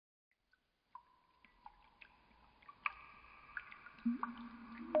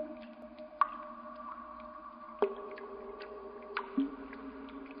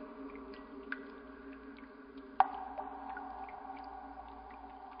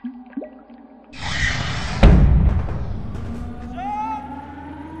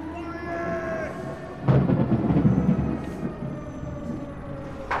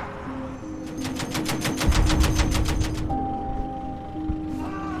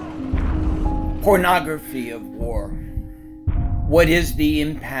Pornography of war. What is the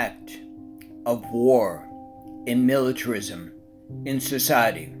impact of war and militarism in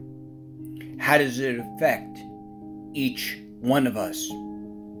society? How does it affect each one of us?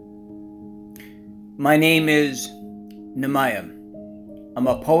 My name is Nehemiah. I'm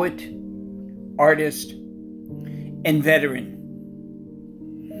a poet, artist, and veteran.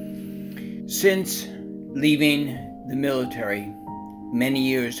 Since leaving the military many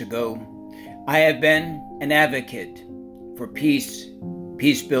years ago, I have been an advocate for peace,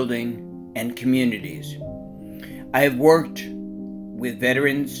 peace building, and communities. I have worked with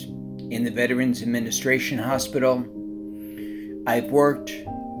veterans in the Veterans Administration Hospital. I've worked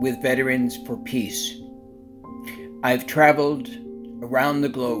with Veterans for Peace. I've traveled around the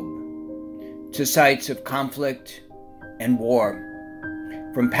globe to sites of conflict and war,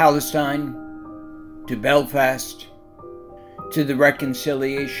 from Palestine to Belfast, to the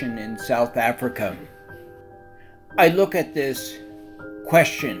reconciliation in South Africa. I look at this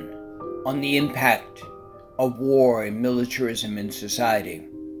question on the impact of war and militarism in society,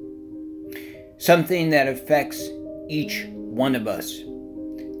 something that affects each one of us.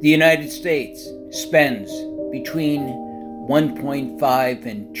 The United States spends between $1.5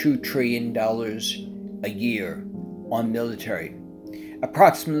 and $2 trillion a year on military,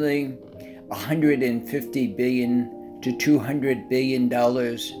 approximately $150 billion to $200 billion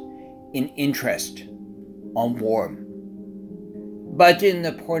in interest on war. But in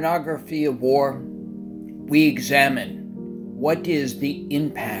the Pornography of War, we examine what is the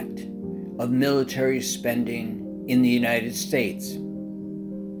impact of military spending in the United States.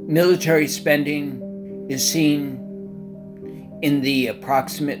 Military spending is seen in the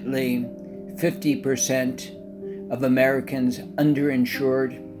approximately 50% of Americans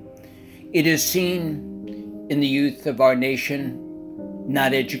underinsured. It is seen in the youth of our nation,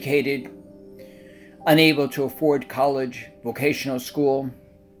 not educated, unable to afford college, vocational school.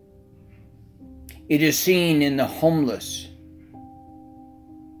 It is seen in the homeless,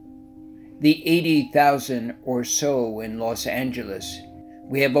 the 80,000 or so in Los Angeles.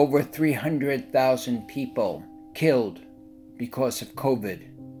 We have over 300,000 people killed because of COVID,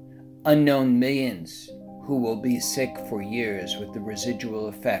 unknown millions who will be sick for years with the residual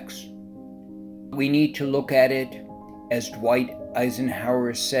effects. We need to look at it as Dwight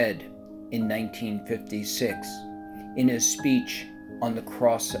Eisenhower said in 1956 in his speech on the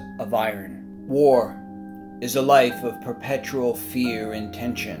Cross of Iron. War is a life of perpetual fear and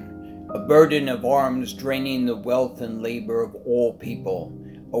tension, a burden of arms draining the wealth and labor of all people,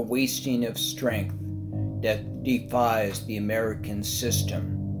 a wasting of strength that defies the American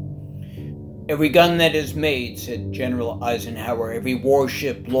system. Every gun that is made, said General Eisenhower, every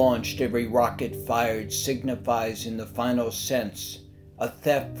warship launched, every rocket fired signifies in the final sense a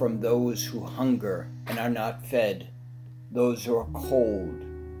theft from those who hunger and are not fed, those who are cold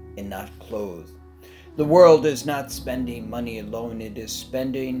and not clothed. The world is not spending money alone, it is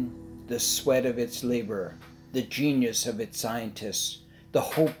spending the sweat of its labor, the genius of its scientists, the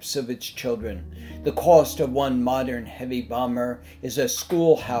hopes of its children. The cost of one modern heavy bomber is a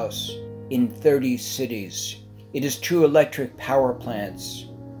schoolhouse in 30 cities. It is 2 electric power plants.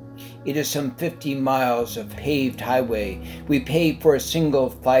 It is some 50 miles of paved highway. We pay for a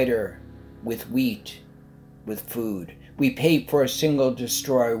single fighter with wheat, with food. We pay for a single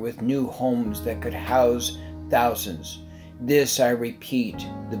destroyer with new homes that could house thousands. This, I repeat,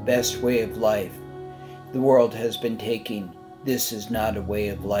 the best way of life the world has been taking. This is not a way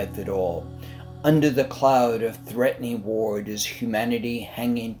of life at all. Under the cloud of threatening war is humanity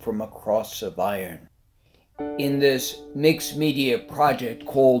hanging from a cross of iron. In this mixed media project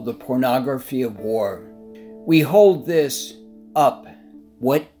called The Pornography of War, we hold this up.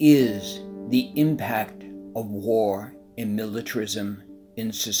 What is the impact of war and militarism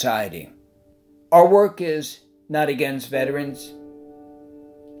in society? Our work is not against veterans.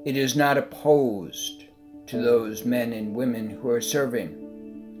 It is not opposed to those men and women who are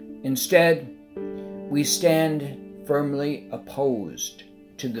serving. Instead, we stand firmly opposed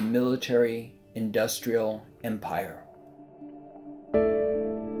to the military-industrial empire.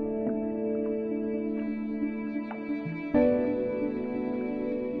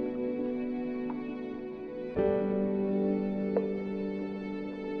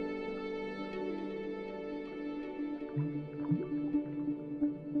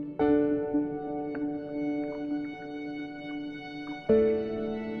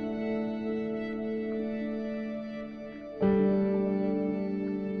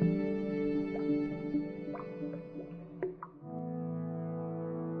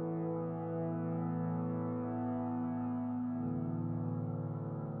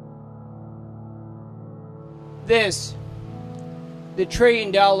 This, the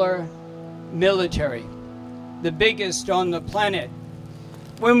trillion-dollar military, the biggest on the planet.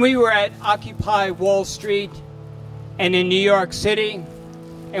 When we were at Occupy Wall Street and in New York City,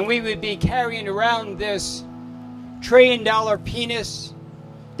 and we would be carrying around this trillion-dollar penis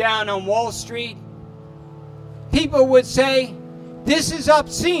down on Wall Street, people would say, this is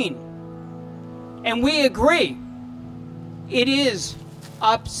obscene. And we agree. It is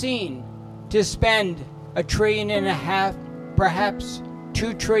obscene to spend $1.5 trillion, perhaps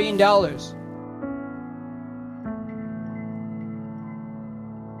 $2 trillion.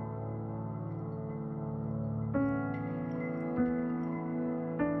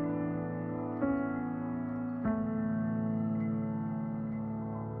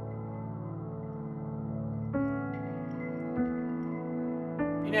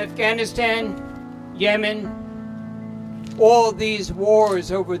 In Afghanistan, Yemen, all these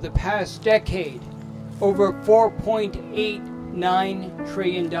wars over the past decade, over $4.89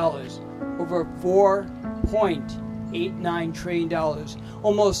 trillion, over $4.89 trillion,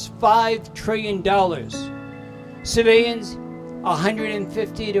 almost $5 trillion. Civilians,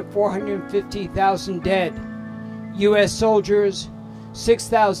 150 to 450,000 dead. U.S. soldiers,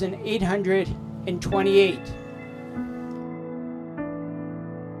 6,828.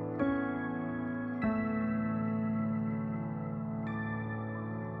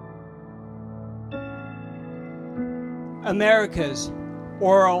 America's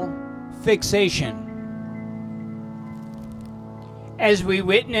oral fixation. As we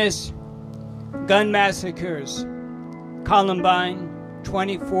witness gun massacres, Columbine,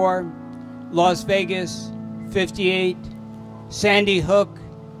 24, Las Vegas, 58, Sandy Hook,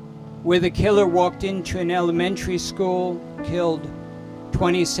 where the killer walked into an elementary school, killed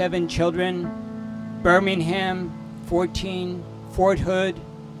 27 children, Birmingham, 14, Fort Hood,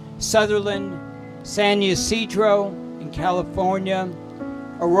 Sutherland, San Ysidro in California,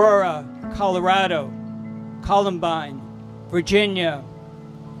 Aurora, Colorado, Columbine, Virginia,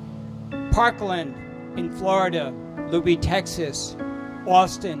 Parkland in Florida, Louis, Texas,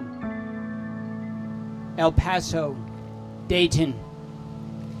 Austin, El Paso, Dayton,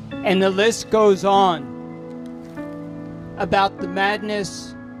 and the list goes on about the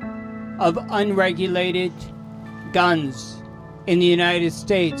madness of unregulated guns in the United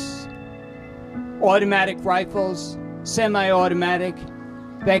States. Automatic rifles, semi-automatic,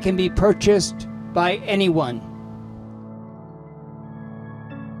 that can be purchased by anyone.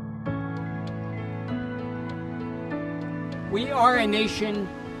 We are a nation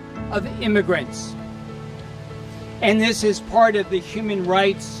of immigrants, and this is part of the human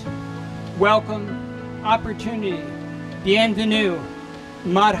rights welcome opportunity. Bienvenue,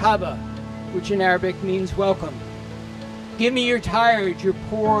 marhaba, which in Arabic means welcome. Give me your tired, your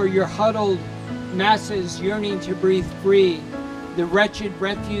poor, your huddled masses yearning to breathe free, the wretched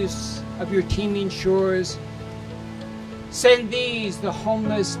refuse of your teeming shores. Send these, the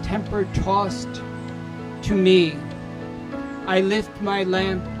homeless, temper-tossed, to me. I lift my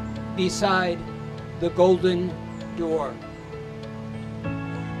lamp beside the golden door.